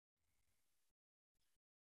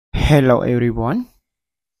Hello everyone,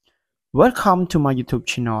 welcome to my YouTube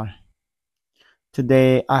channel.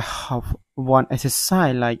 Today I have one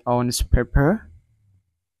exercise like on this paper.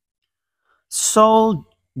 Solve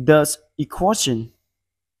this equation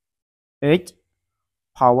 8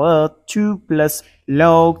 power 2 plus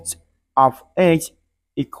log of 8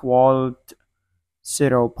 equal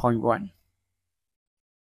 0.1.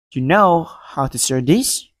 You know how to solve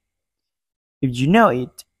this? If you know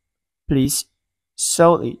it, please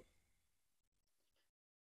solve it.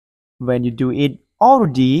 When you do it all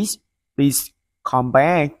these, please come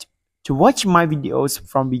back to watch my videos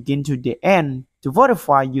from beginning to the end to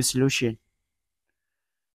verify your solution.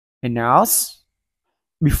 And now,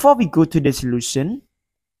 before we go to the solution,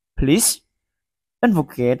 please don't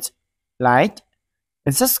forget like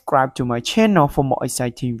and subscribe to my channel for more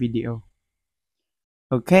exciting video.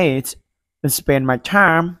 Okay, let's spend my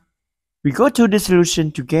time. We go to the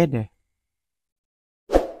solution together.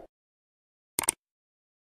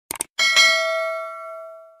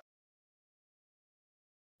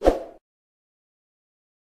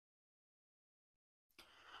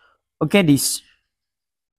 Okay, this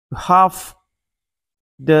we have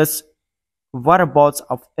this variables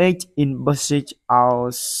of 8 in basic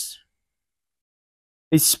as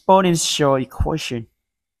exponential equation,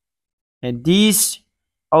 and this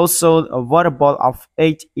also a variable of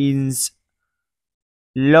 8 is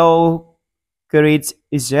logarithm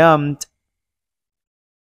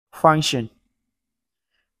function.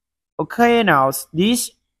 Okay, now this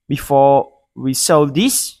before we solve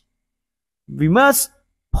this, we must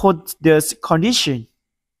put this condition.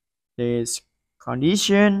 This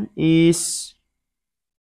condition is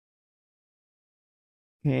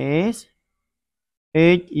okay,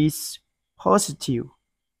 8 is positive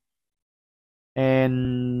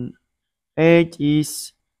and 8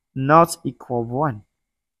 is not equal 1.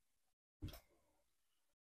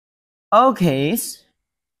 Okay,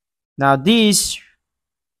 now this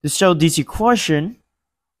to show this equation,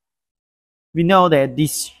 we know that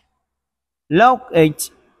this log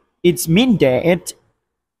 8 it means that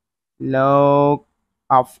log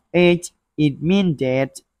of 8 it means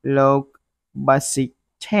that log basic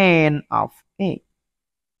 10 of 8.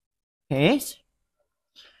 Okay,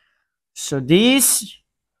 so this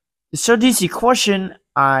equation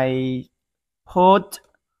I put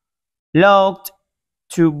log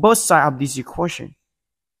to both sides of this equation.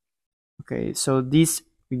 Okay, so this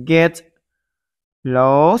we get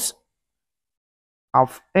log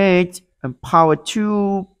of 8 and power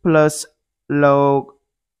 2 plus log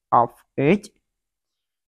of 8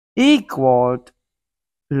 equal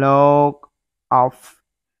log of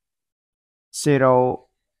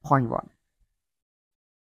 0.1.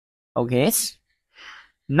 Okay,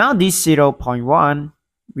 now this 0.1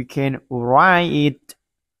 we can write it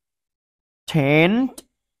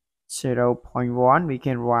 0.1 we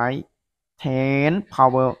can write 10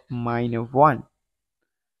 power minus 1,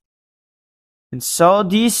 and so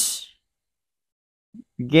this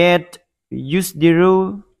get use the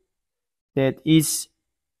rule that is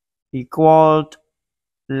equal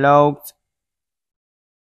log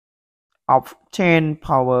of 10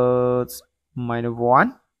 powers minus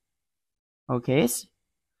 1. Okay,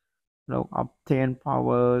 log of 10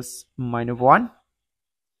 powers minus 1.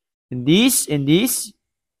 And this we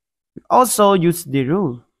also use the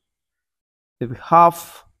rule that we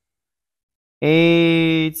have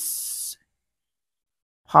 8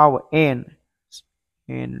 power n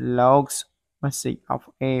and logs basic of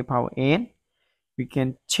a power n. We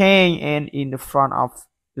can change n in the front of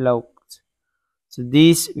logs. So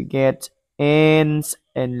this we get n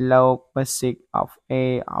and log basic of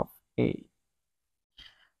a of a.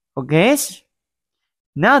 Okay,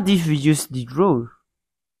 now this we use the rule.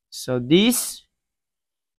 So this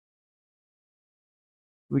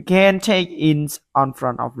we can take in on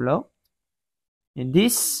front of log, and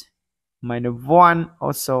this minus 1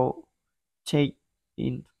 also take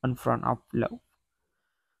in on front of log.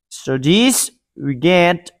 So this we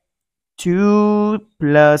get 2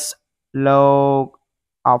 plus log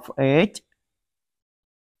of 8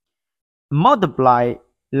 multiply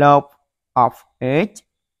log of 8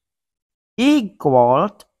 equal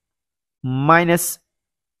minus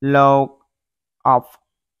log of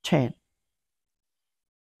 10.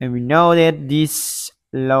 And we know that this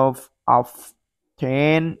log of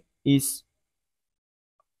 10 is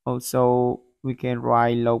also we can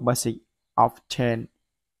write log basic of 10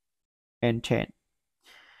 and 10.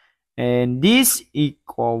 And this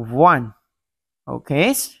equal 1.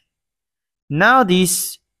 Okay, now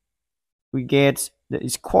this we get the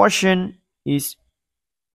equation is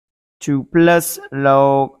 2 plus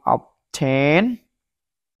log of 10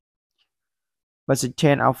 basic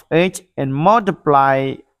 10 of 8 and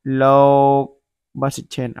multiply log basic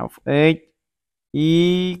 10 of 8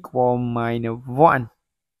 equal minus 1.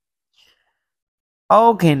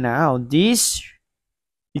 Okay, now this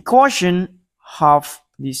equation have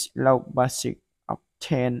this log basic of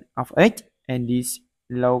 10 of 8 and this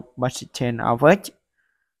log basic 10 of 8.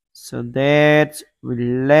 So that we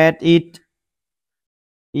let it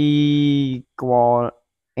equal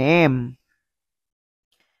m.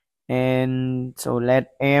 And so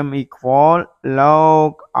let m equal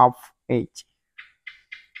log of 8.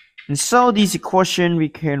 And so this equation we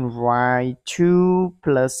can write 2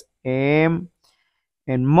 plus m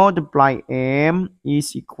and multiply m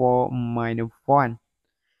is equal minus 1.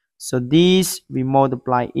 So this we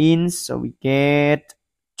multiply in, so we get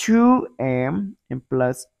 2m and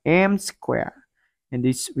plus m squared. And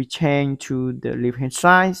this we change to the left hand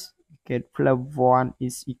side, get plus 1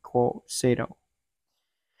 is equal 0.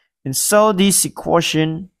 And so this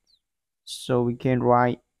equation, so we can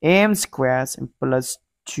write m squared and plus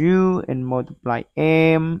 2 and multiply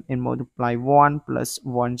m and multiply 1 plus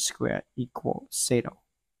 1 squared equals 0.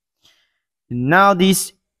 And now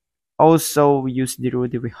this also we use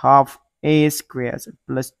derivative, we have a squared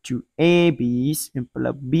plus 2ab and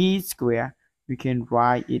plus b squared. We can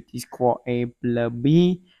write it equal a plus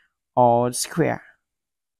b all squared.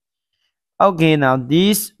 Okay, now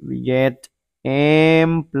this we get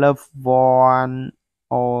m plus 1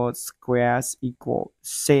 all squares equal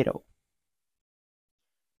 0.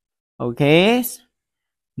 Okay,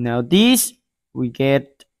 now this we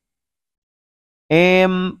get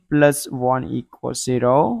m plus 1 equals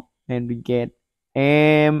 0 and we get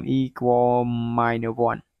m equal minus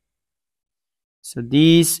 1. So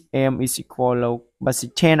this m is equal to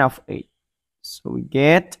basic 10 of 8. So we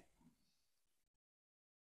get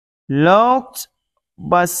log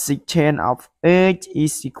basic 10 of 8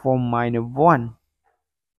 is equal minus 1.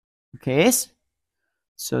 Okay,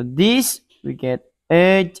 so this we get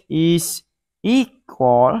 8 is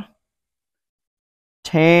equal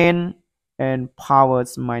 10 and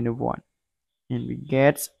powers minus 1 and we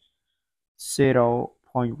get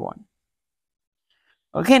 0.1.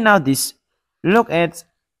 Okay, now this look at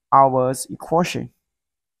our equation.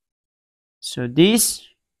 So this,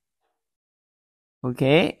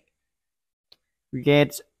 okay, we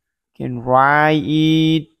can write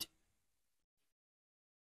it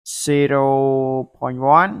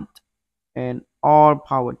 0.1 and all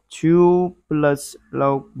power 2 plus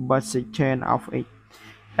log basic 10 of 8.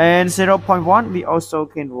 And 0.1 we also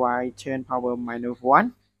can write 10 power minus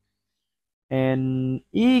 1 and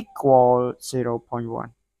equal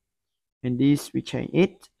 0.1. And this we change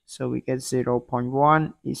it, so we get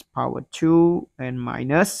 0.1 is power 2 and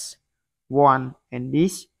minus 1, and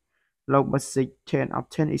this log basic 10 of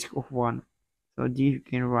 10 is equal 1. So this you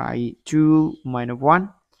can write 2 minus 1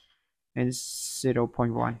 and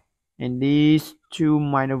 0.1, and this 2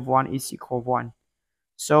 minus 1 is equal 1.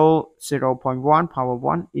 So 0.1 power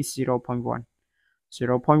 1 is 0.1.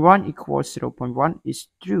 0.1 equals 0.1 is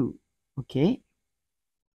true. Okay.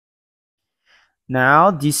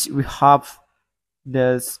 Now this we have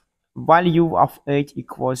the value of 8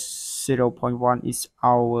 equals 0.1 is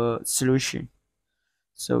our solution.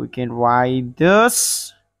 So we can write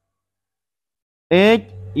this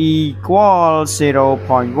 8 equals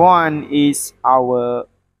 0.1 is our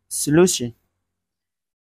solution.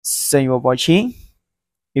 Thank you for watching.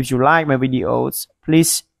 If you like my videos,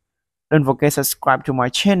 please don't forget to subscribe to my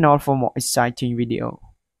channel for more exciting video.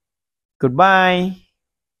 Goodbye.